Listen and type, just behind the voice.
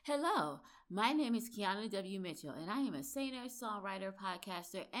Hello, my name is Kiana W. Mitchell, and I am a singer, songwriter,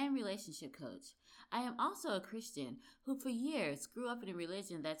 podcaster, and relationship coach. I am also a Christian who, for years, grew up in a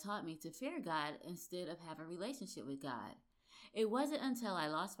religion that taught me to fear God instead of have a relationship with God. It wasn't until I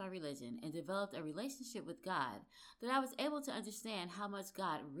lost my religion and developed a relationship with God that I was able to understand how much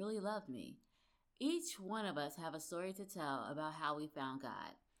God really loved me. Each one of us have a story to tell about how we found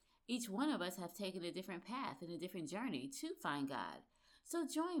God. Each one of us have taken a different path and a different journey to find God. So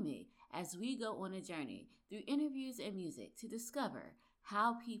join me as we go on a journey through interviews and music to discover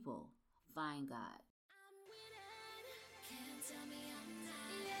how people find God. I'm winning. Can't tell me I'm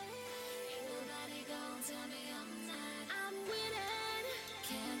not. Yeah. Ain't nobody gonna tell me I'm not. I'm winning.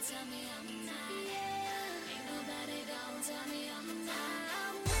 Can't tell me I'm not. Yeah. Ain't nobody gonna tell me I'm not.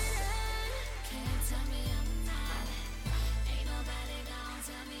 I'm winning. Can't tell me I'm not. Ain't nobody gonna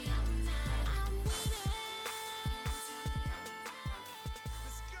tell me I'm not. I'm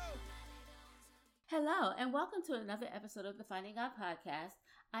Hello, and welcome to another episode of the Finding God podcast.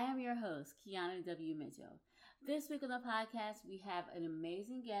 I am your host, Kiana W. Mitchell. This week on the podcast, we have an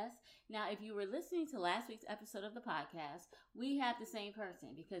amazing guest. Now, if you were listening to last week's episode of the podcast, we have the same person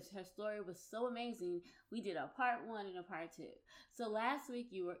because her story was so amazing. We did a part one and a part two. So last week,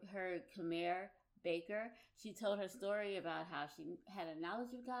 you heard Kemir Baker. She told her story about how she had a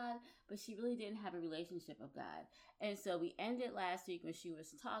knowledge of God, but she really didn't have a relationship of God. And so we ended last week when she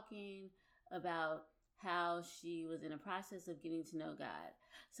was talking about how she was in a process of getting to know God.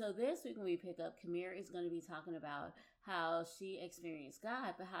 So this week when we pick up, Kemir is going to be talking about how she experienced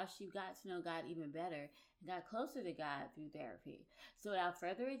God, but how she got to know God even better and got closer to God through therapy. So without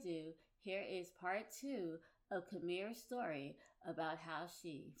further ado, here is part two of Kemir's story about how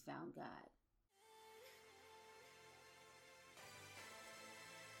she found God.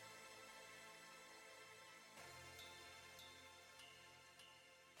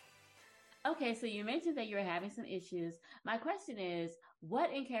 Okay, so you mentioned that you were having some issues. My question is,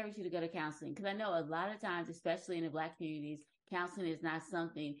 what encouraged you to go to counseling? Because I know a lot of times, especially in the Black communities, counseling is not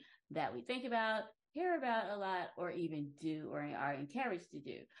something that we think about, hear about a lot, or even do or are encouraged to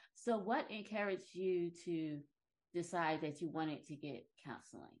do. So what encouraged you to decide that you wanted to get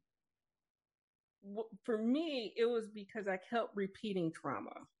counseling? For me, it was because I kept repeating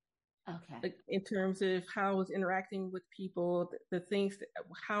trauma. Okay. Like in terms of how I was interacting with people, the things,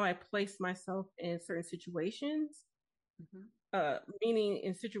 how I placed myself in certain situations, meaning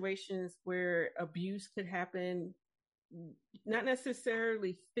in situations where abuse could happen, not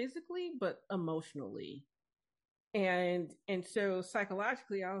necessarily physically, but emotionally. And so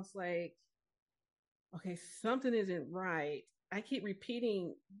psychologically, I was like, okay, something isn't right. I keep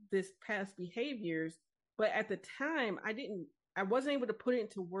repeating this past behaviors, but at the time I wasn't able to put it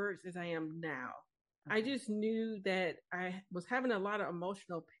into words as I am now. Okay. I just knew that I was having a lot of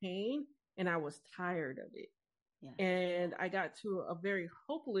emotional pain and I was tired of it. Yeah. And I got to a very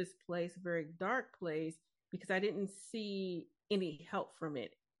hopeless place, a very dark place, because I didn't see any help from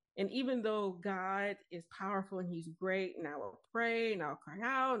it. And even though God is powerful and he's great, and I will pray and I'll cry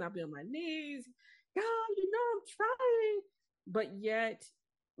out and I'll be on my knees, God, I'm trying. But yet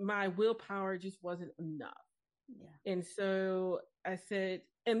my willpower just wasn't enough. Yeah. And so I said,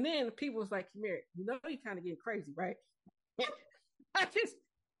 and then people was like, Kemir, you're kind of getting crazy, right? I just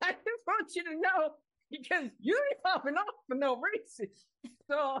want you to know because you ain't popping off for no reason.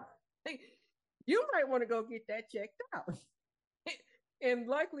 So you might want to go get that checked out. And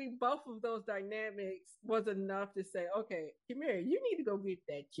luckily, both of those dynamics was enough to say, okay, Kemir, you need to go get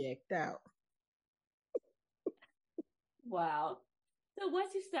that checked out. Wow. So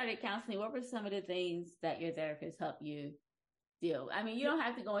once you started counseling, what were some of the things that your therapist helped you deal? I mean, you don't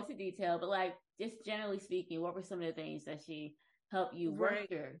have to go into detail, but like just generally speaking, what were some of the things that she helped you work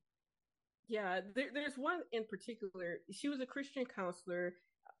through? Yeah, there's one in particular. She was a Christian counselor.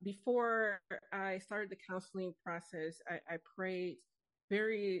 Before I started the counseling process, I prayed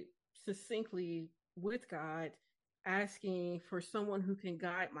very succinctly with God, asking for someone who can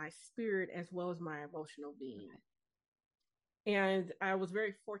guide my spirit as well as my emotional being. Okay. And I was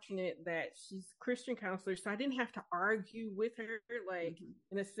very fortunate that she's a Christian counselor, so I didn't have to argue with her, like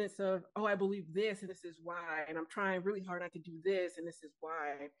in a sense of, oh, I believe this and this is why, and I'm trying really hard not to do this and this is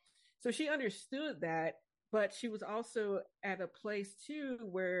why. So she understood that, but she was also at a place too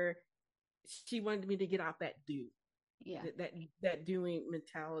where she wanted me to get out that that doing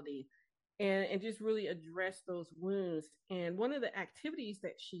mentality, and just really address those wounds. And one of the activities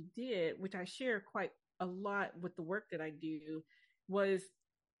that she did, which I share quite a lot with the work that I do, was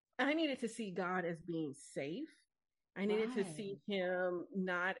I needed to see God as being safe. I needed to see him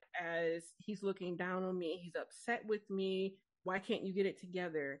not as he's looking down on me, he's upset with me, Why can't you get it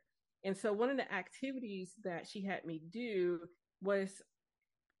together? And so one of the activities that she had me do was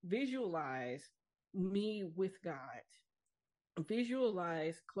visualize me with God.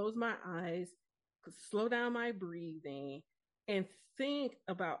 Visualize, close my eyes, slow down my breathing, and think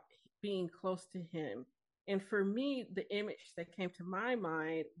about being close to Him. And for me, the image that came to my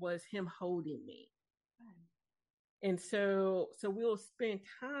mind was Him holding me. And so we'll spend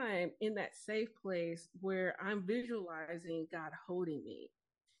time in that safe place where I'm visualizing God holding me.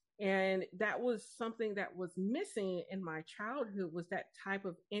 And that was something that was missing in my childhood, was that type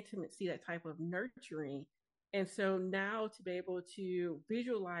of intimacy, that type of nurturing. And so now to be able to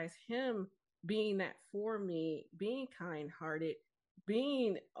visualize Him being that for me, being kind hearted,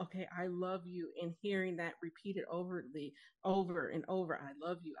 being, okay, I love you, and hearing that repeated over and over. I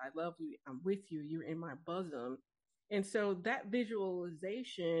love you. I love you. I'm with you. You're in my bosom. And so that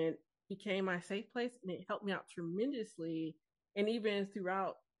visualization became my safe place, and it helped me out tremendously. And even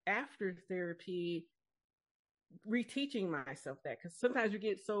throughout after therapy, reteaching myself that, because sometimes you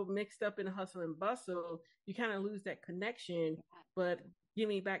get so mixed up in the hustle and bustle, you kind of lose that connection. But get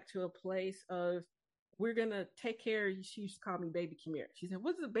me back to a place of, we're gonna take care of you. She used to call me baby Kemir. She said,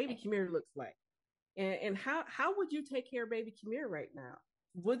 what does a baby Kemir looks like? And how would you take care of baby Kemir right now?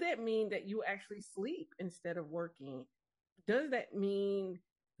 Would that mean that you actually sleep instead of working? Does that mean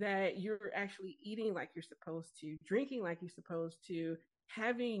that you're actually eating like you're supposed to, drinking like you're supposed to,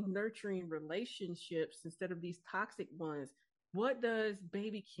 having nurturing relationships instead of these toxic ones? What does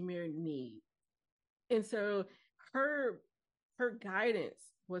baby Kemir need? And so her guidance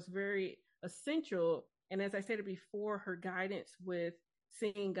was very essential. And as I said before, her guidance with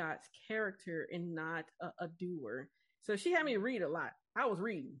seeing God's character and not a doer. So she had me read a lot. I was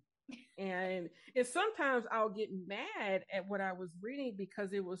reading. And sometimes I'll get mad at what I was reading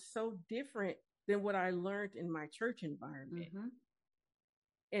because it was so different than what I learned in my church environment. Mm-hmm.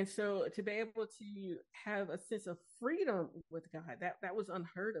 And so to be able to have a sense of freedom with God, that was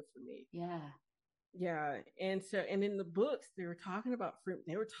unheard of for me. Yeah. And so, and in the books, they were talking about freedom.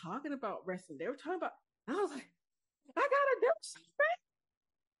 They were talking about resting. They were talking about, I was like, I gotta do something.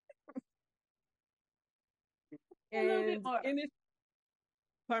 A little bit more. And it's,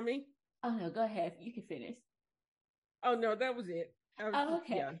 pardon me? Oh no, go ahead. You can finish. Oh no, that was it.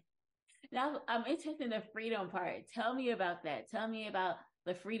 Okay. Yeah. Now I'm interested in the freedom part. Tell me about that. Tell me about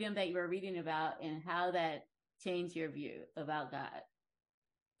the freedom that you were reading about and how that changed your view about God.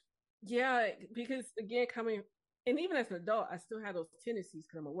 Yeah, because again, and even as an adult, I still have those tendencies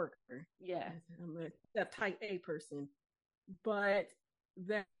because I'm a worker. Yeah. I'm a type A person. But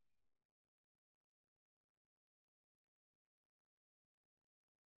that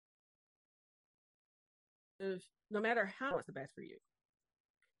no matter how, it's the best for you.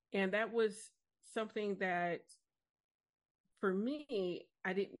 And that was something that for me,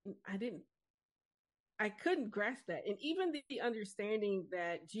 I couldn't grasp that. And even the understanding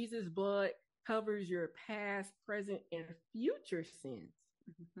that Jesus' blood covers your past, present, and future sins.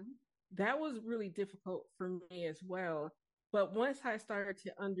 Mm-hmm. That was really difficult for me as well. But once I started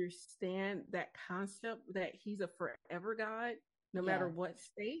to understand that concept that He's a forever God, no matter what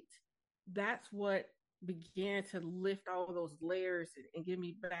state, that's what began to lift all those layers and give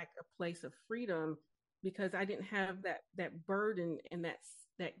me back a place of freedom, because I didn't have that burden and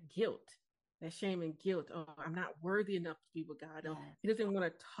that guilt, that shame and guilt. Oh, I'm not worthy enough to be with God. Oh, He doesn't want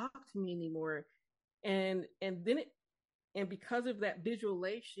to talk to me anymore. And because of that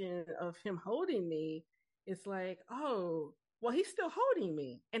visualization of Him holding me, it's like, oh, well, He's still holding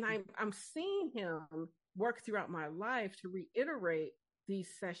me. And I'm seeing Him work throughout my life to reiterate these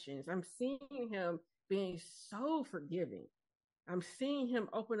sessions. I'm seeing Him being so forgiving. I'm seeing Him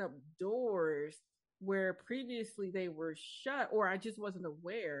open up doors where previously they were shut, or I just wasn't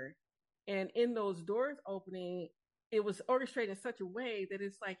aware. And in those doors opening, it was orchestrated in such a way that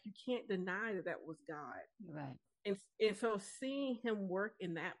it's like you can't deny that was God. Right. And so seeing Him work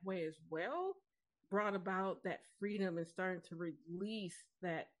in that way as well brought about that freedom and starting to release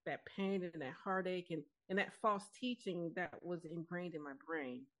that pain and that heartache and that false teaching that was ingrained in my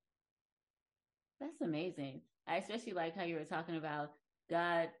brain. That's amazing. I especially like how you were talking about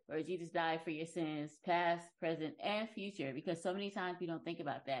God or Jesus died for your sins, past, present, and future, because so many times we don't think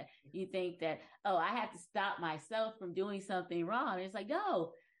about that. You think that, oh, I have to stop myself from doing something wrong. And it's like,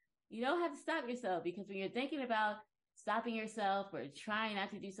 no, you don't have to stop yourself, because when you're thinking about stopping yourself or trying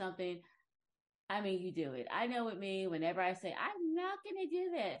not to do something, I mean, you do it. I know with me, whenever I say, I'm not going to do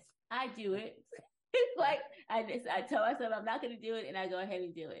this, I do it. It's like, I tell myself I'm not going to do it, and I go ahead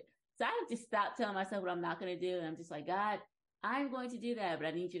and do it. So I have to stop telling myself what I'm not going to do. And I'm just like, God, I'm going to do that, but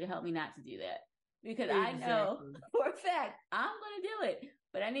I need you to help me not to do that. because I know for a fact I'm going to do it,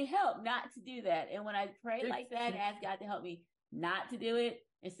 but I need help not to do that. And when I pray like that, ask God to help me not to do it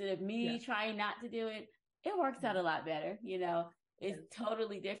instead of me trying not to do it, it works out a lot better. You know, it's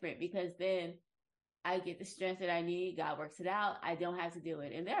totally different because then I get the strength that I need. God works it out. I don't have to do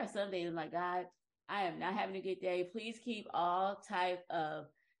it. And there are some days I'm like, God, I am not having a good day. Please keep all type of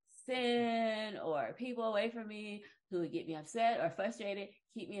sin or people away from me who would get me upset or frustrated.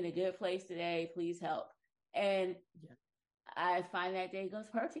 Keep me in a good place today. Please help. And I find that day goes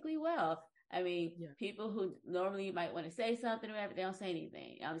perfectly well. I mean, people who normally might want to say something or whatever, they don't say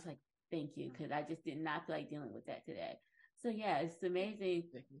anything. I'm just like, thank you, because I just did not feel like dealing with that today. So yeah, it's amazing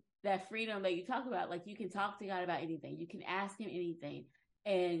that freedom that you talk about. Like, you can talk to God about anything. You can ask him anything.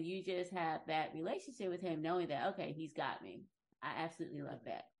 And you just have that relationship with him, knowing that, okay, he's got me. I absolutely love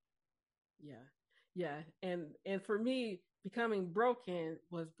that. Yeah. And for me, becoming broken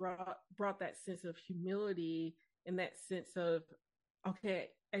was brought that sense of humility and that sense of,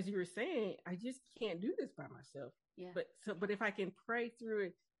 okay, as you were saying, I just can't do this by myself. But if I can pray through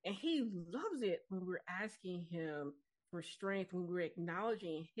it, and he loves it when we're asking him for strength, when we're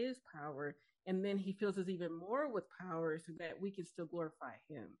acknowledging his power, and then he fills us even more with power so that we can still glorify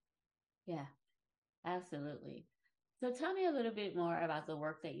him. Yeah, absolutely. So tell me a little bit more about the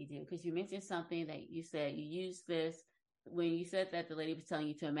work that you do, because you mentioned something that you said you use this when you said that the lady was telling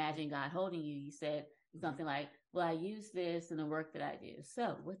you to imagine God holding you. You said something like, well, I use this in the work that I do.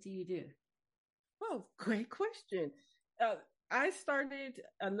 So what do you do? Oh, great question. I started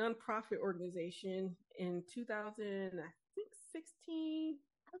a nonprofit organization in 2016,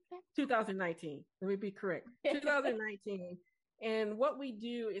 2019. Let me be correct. 2019. And what we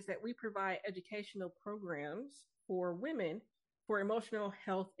do is that we provide educational programs for women for emotional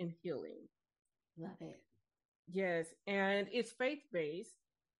health and healing. Love it. Yes. And it's faith-based.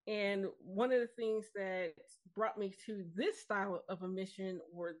 And one of the things that brought me to this style of a mission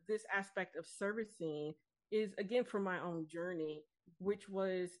or this aspect of servicing is, again, from my own journey, which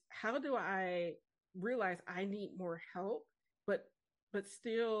was, how do I realize I need more help, but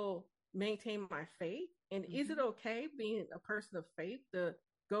still maintain my faith? And is it okay being a person of faith to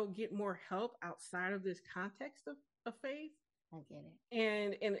go get more help outside of this context of faith? I get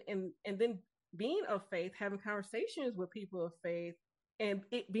it. And then being of faith, having conversations with people of faith, and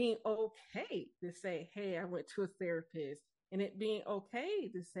it being okay to say, hey, I went to a therapist, and it being okay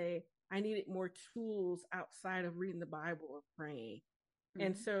to say, I needed more tools outside of reading the Bible or praying.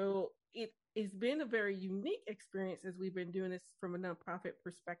 And so it's been a very unique experience as we've been doing this from a nonprofit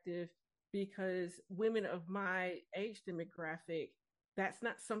perspective, because women of my age demographic, that's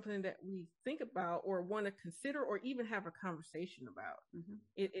not something that we think about or want to consider or even have a conversation about.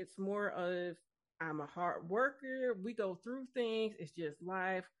 It's more of, I'm a hard worker. We go through things. It's just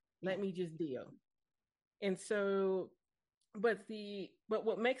life. Let me just deal. And so, but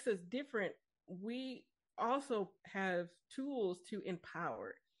what makes us different, we also have tools to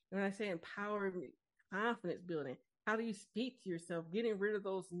empower. And when I say empower, confidence building. How do you speak to yourself? Getting rid of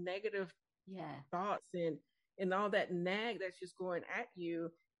those negative thoughts and all that nag that's just going at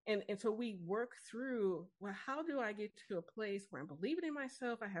you. And so we work through, well, how do I get to a place where I'm believing in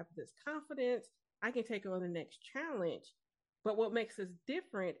myself? I have this confidence. I can take on the next challenge. But what makes us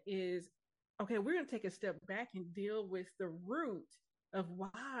different is, okay, we're going to take a step back and deal with the root of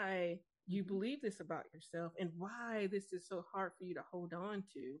why you believe this about yourself and why this is so hard for you to hold on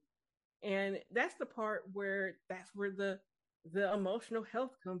to. And that's the part where the emotional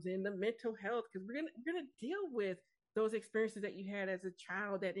health comes in, the mental health, because we're gonna deal with those experiences that you had as a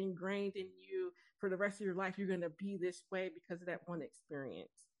child that ingrained in you for the rest of your life. You're going to be this way because of that one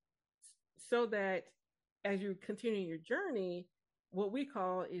experience. So that as you continue your journey, what we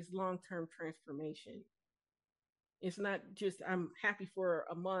call is long-term transformation. It's not just, I'm happy for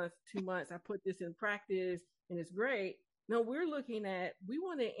a month, 2 months, I put this in practice and it's great. No, we're looking at, we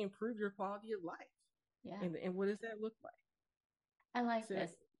want to improve your quality of life. Yeah. And what does that look like? I like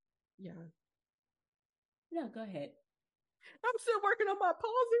this. Yeah. No, go ahead. I'm still working on my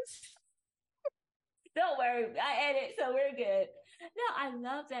pauses. Don't worry, I edit, so we're good. No, I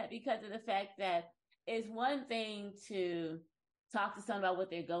love that because of the fact that it's one thing to talk to someone about what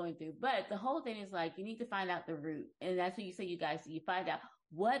they're going through, but the whole thing is like, you need to find out the root. And that's what you say, you guys, you find out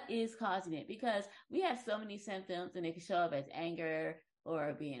what is causing it, because we have so many symptoms and it can show up as anger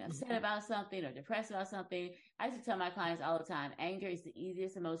or being upset about something or depressed about something. I used to tell my clients all the time, anger is the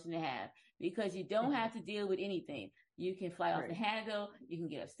easiest emotion to have because you don't have to deal with anything. You can fly off the handle, you can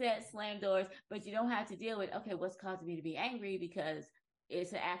get upset, slam doors, but you don't have to deal with, okay, what's causing me to be angry, because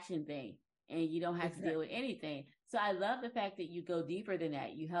it's an action thing and you don't have to deal with anything. So I love the fact that you go deeper than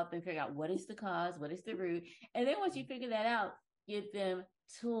that. You help them figure out what is the cause, what is the root. And then once you figure that out, give them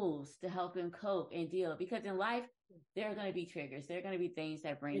tools to help them cope and deal. Because in life, there are going to be triggers. There are going to be things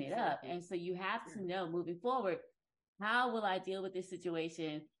that bring it up. And so you have to know moving forward, how will I deal with this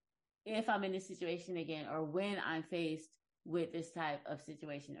situation if I'm in this situation again, or when I'm faced with this type of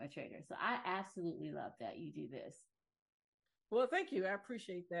situation or trigger. So I absolutely love that you do this. Well, thank you. I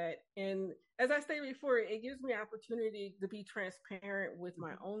appreciate that. And as I stated before, it gives me opportunity to be transparent with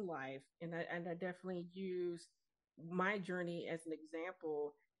my own life. And I definitely use my journey as an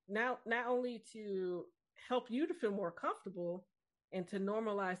example, now, not only to help you to feel more comfortable and to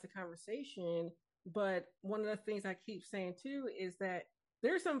normalize the conversation, but one of the things I keep saying too is that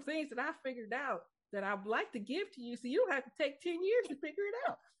there's some things that I figured out that I'd like to give to you so you don't have to take 10 years to figure it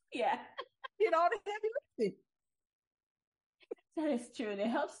out. Yeah. Get all the heavy lifting. That is true. And it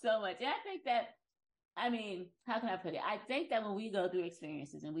helps so much. And I think that, I mean, how can I put it? I think that when we go through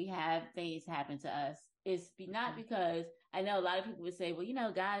experiences and we have things happen to us, it's not because I know a lot of people would say, well, you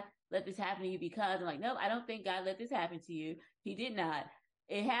know, God let this happen to you because I'm like, nope, I don't think God let this happen to you. He did not.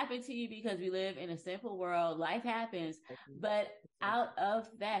 It happened to you because we live in a simple world. Life happens. But out of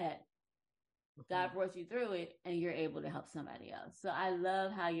that, God brought you through it and you're able to help somebody else. So I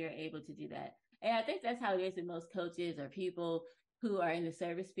love how you're able to do that. And I think that's how it is with most coaches or people who are in the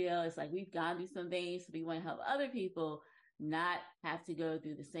service field. It's like we've gone through some things, so we want to help other people not have to go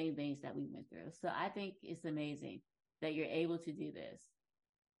through the same things that we went through. So I think it's amazing that you're able to do this.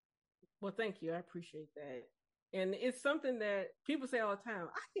 Well, thank you. I appreciate that. And it's something that people say all the time.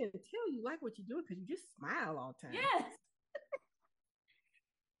 I can tell you like what you do because you just smile all the time. Yes.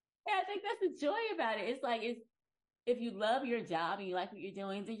 Yeah, I think that's the joy about it. It's like if you love your job and you like what you're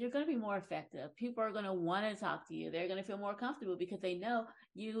doing, then you're going to be more effective. People are going to want to talk to you. They're going to feel more comfortable because they know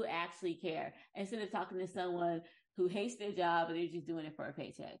you actually care. Instead of talking to someone who hates their job and they're just doing it for a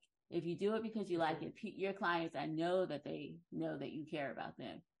paycheck. If you do it because you like it, your clients, I know that they know that you care about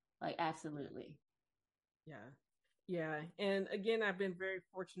them. Like, absolutely. Yeah. Yeah. And again, I've been very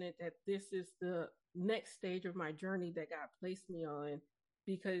fortunate that this is the next stage of my journey that God placed me on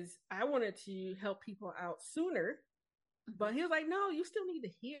because I wanted to help people out sooner. But he was like, no, you still need to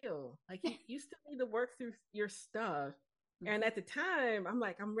heal. Like, you still need to work through your stuff. And at the time, I'm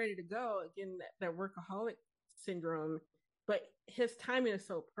like, I'm ready to go. Again, that workaholic syndrome. But his timing is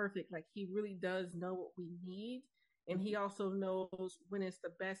so perfect. Like, he really does know what we need. And he also knows when it's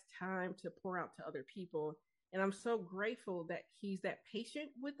the best time to pour out to other people. And I'm so grateful that he's that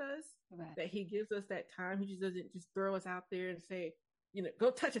patient with us, that he gives us that time. He just doesn't just throw us out there and say, you know, go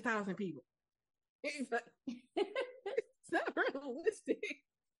touch 1,000 people. He's like, it's not realistic.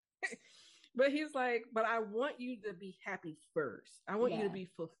 But he's like, but I want you to be happy first. I want you to be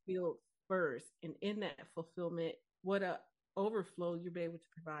fulfilled first. And in that fulfillment, what a overflow you'll be able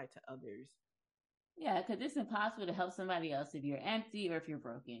to provide to others. Yeah, because it's impossible to help somebody else if you're empty or if you're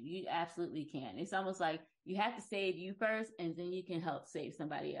broken. You absolutely can. It's almost like you have to save you first and then you can help save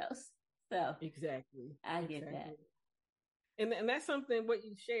somebody else. So exactly. I get that. And that's something what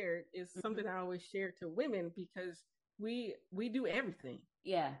you shared is something I always share to women because we do everything.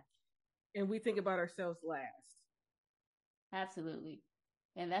 Yeah. And we think about ourselves last. Absolutely.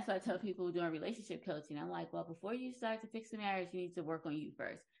 And that's why I tell people doing relationship coaching, I'm like, well, before you start to fix the marriage, you need to work on you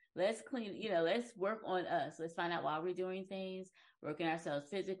first. Let's let's work on us. Let's find out why we're doing things, working ourselves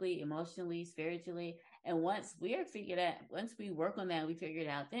physically, emotionally, spiritually. And once we work on that, we figure it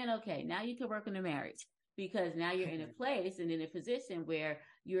out, then okay, now you can work on the marriage because now you're in a place and in a position where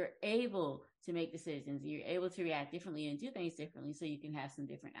you're able to make decisions. You're able to react differently and do things differently so you can have some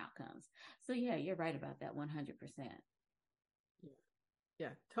different outcomes. So yeah, you're right about that 100%.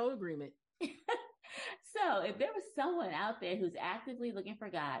 Yeah, total agreement. So if there was someone out there who's actively looking for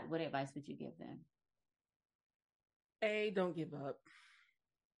God, what advice would you give them? Don't give up.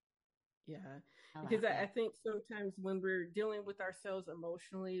 Yeah. Because I think sometimes when we're dealing with ourselves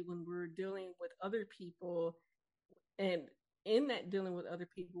emotionally, when we're dealing with other people, and in that dealing with other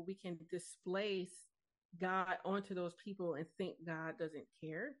people, we can displace God onto those people and think God doesn't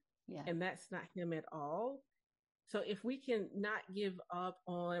care. Yeah. And that's not him at all. So if we can not give up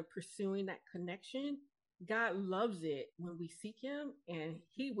on pursuing that connection, God loves it when we seek him and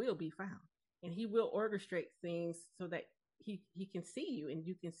he will be found and he will orchestrate things so that he can see you and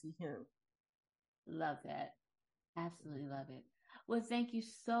you can see him. Love that. Absolutely love it. Well, thank you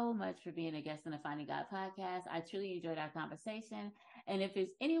so much for being a guest on the Finding God podcast. I truly enjoyed our conversation. And if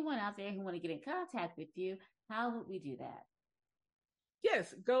there's anyone out there who want to get in contact with you, how would we do that?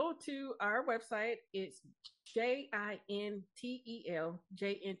 Yes, go to our website. It's JINTEL,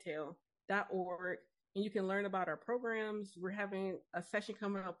 JINTEL.org. and you can learn about our programs. We're having a session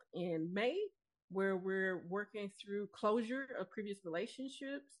coming up in May where we're working through closure of previous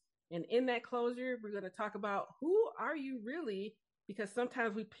relationships. And in that closure, we're going to talk about who are you really? Because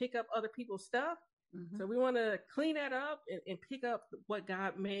sometimes we pick up other people's stuff. Mm-hmm. So we want to clean that up and pick up what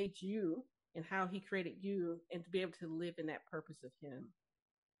God made you and how he created you, and to be able to live in that purpose of him.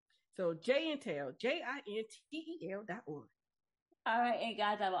 So JINTEL, JINTEL.org. All right, and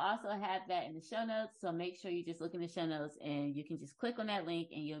guys, I will also have that in the show notes. So make sure you just look in the show notes and you can just click on that link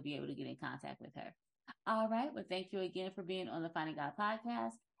and you'll be able to get in contact with her. All right. Well, thank you again for being on the Finding God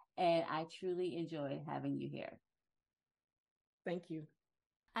podcast. And I truly enjoyed having you here. Thank you.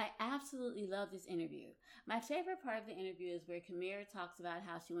 I absolutely love this interview. My favorite part of the interview is where Kemir talks about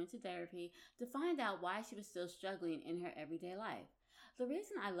how she went to therapy to find out why she was still struggling in her everyday life. The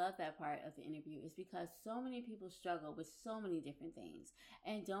reason I love that part of the interview is because so many people struggle with so many different things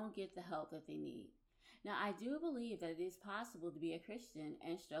and don't get the help that they need. Now, I do believe that it is possible to be a Christian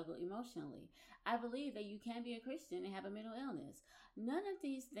and struggle emotionally. I believe that you can be a Christian and have a mental illness. None of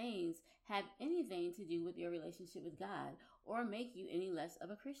these things have anything to do with your relationship with God or make you any less of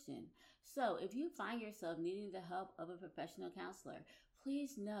a Christian. So if you find yourself needing the help of a professional counselor,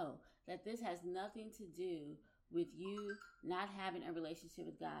 please know that this has nothing to do with you not having a relationship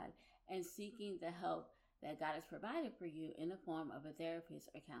with God and seeking the help that God has provided for you in the form of a therapist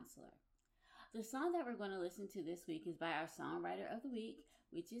or counselor. The song that we're going to listen to this week is by our songwriter of the week,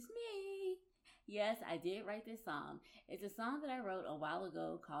 which is me. Yes, I did write this song. It's a song that I wrote a while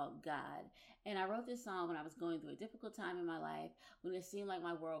ago called God. And I wrote this song when I was going through a difficult time in my life, when it seemed like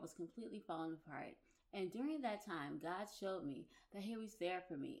my world was completely falling apart. And during that time, God showed me that he was there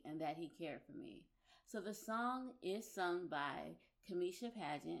for me and that he cared for me. So the song is sung by Kamisha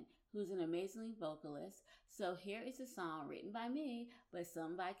Pageant, who's an amazing vocalist. So here is a song written by me, but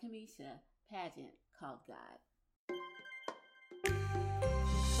sung by Kamisha Pageant, called God.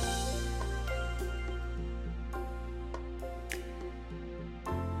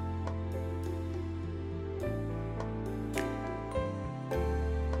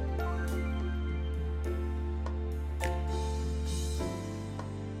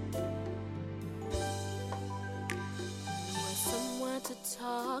 To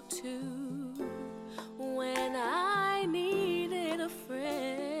talk to when I needed a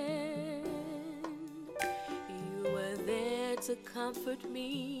friend. You were there to comfort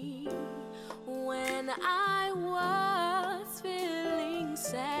me when I was feeling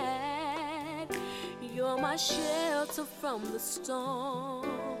sad. You're my shelter from the storm.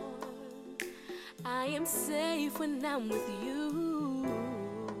 I am safe when I'm with you.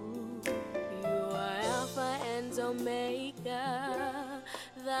 You are Alpha and Omega,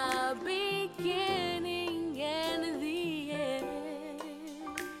 the beginning and the end.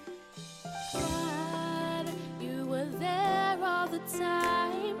 God, you were there all the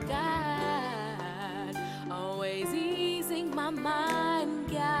time, God, always easing my mind,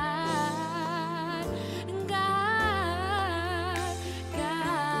 God, God,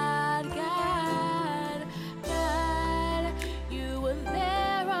 God, God, God, you were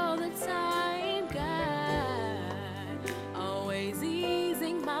there all the time, God, always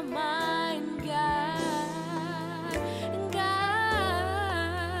easing my mind, God,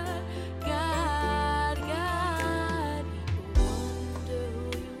 God, God, God. People wonder who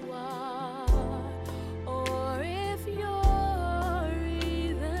you are, or if you're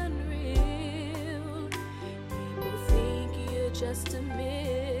even real. People think you're just a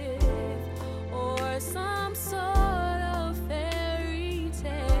myth or some sort of fairy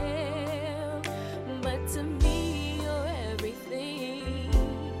tale, but to me you're everything.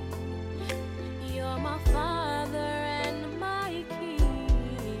 You're my Father and my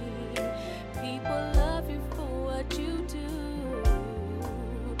King. People love you for what you do,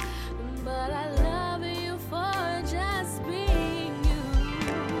 but I love you for just being you.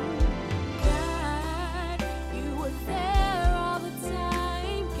 God, you were there all the time.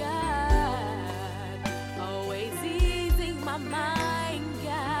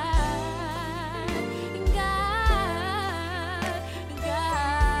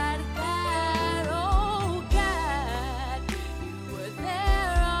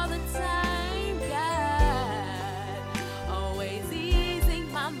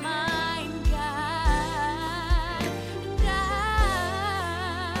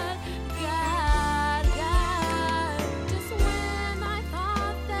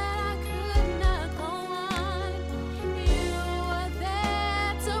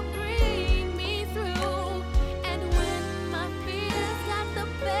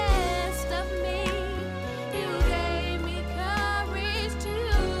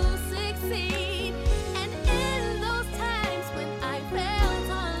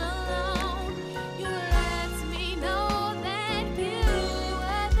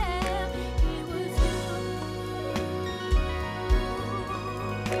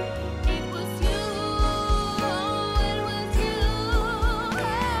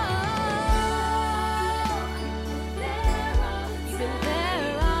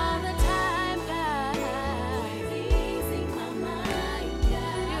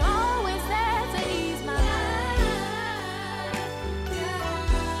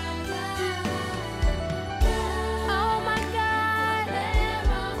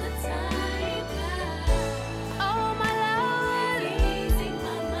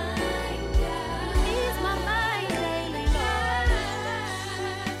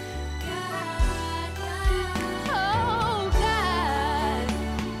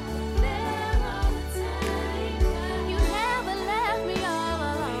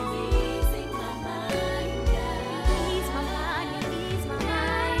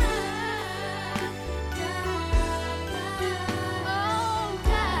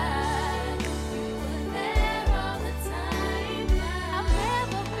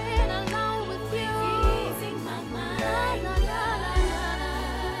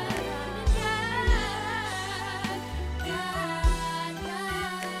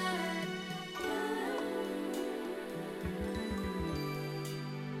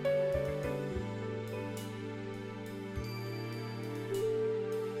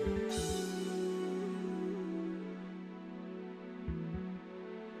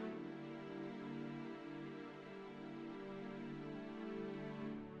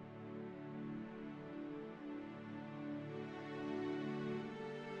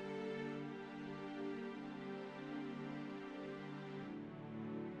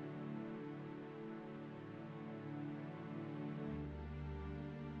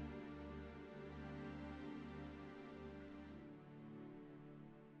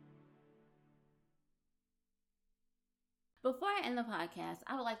 Before I end the podcast,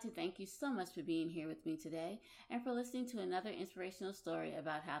 I would like to thank you so much for being here with me today and for listening to another inspirational story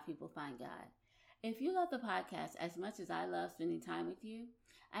about how people find God. If you love the podcast as much as I love spending time with you,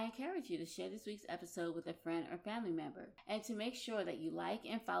 I encourage you to share this week's episode with a friend or family member and to make sure that you like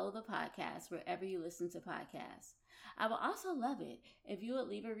and follow the podcast wherever you listen to podcasts. I would also love it if you would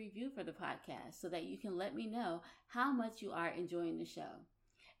leave a review for the podcast so that you can let me know how much you are enjoying the show.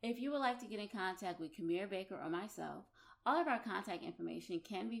 If you would like to get in contact with Kemir Baker or myself, all of our contact information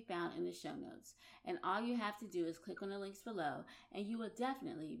can be found in the show notes, and all you have to do is click on the links below, and you will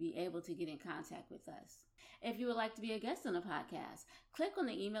definitely be able to get in contact with us. If you would like to be a guest on the podcast, click on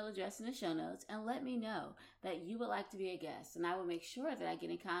the email address in the show notes and let me know that you would like to be a guest, and I will make sure that I get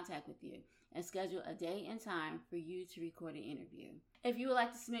in contact with you and schedule a day and time for you to record an interview. If you would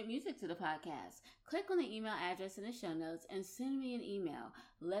like to submit music to the podcast, click on the email address in the show notes and send me an email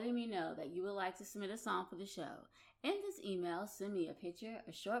letting me know that you would like to submit a song for the show. In this email, send me a picture,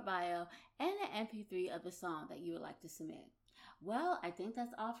 a short bio, and an MP3 of the song that you would like to submit. Well, I think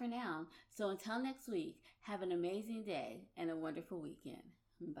that's all for now. So until next week, have an amazing day and a wonderful weekend.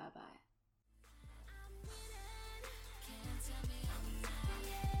 Bye-bye.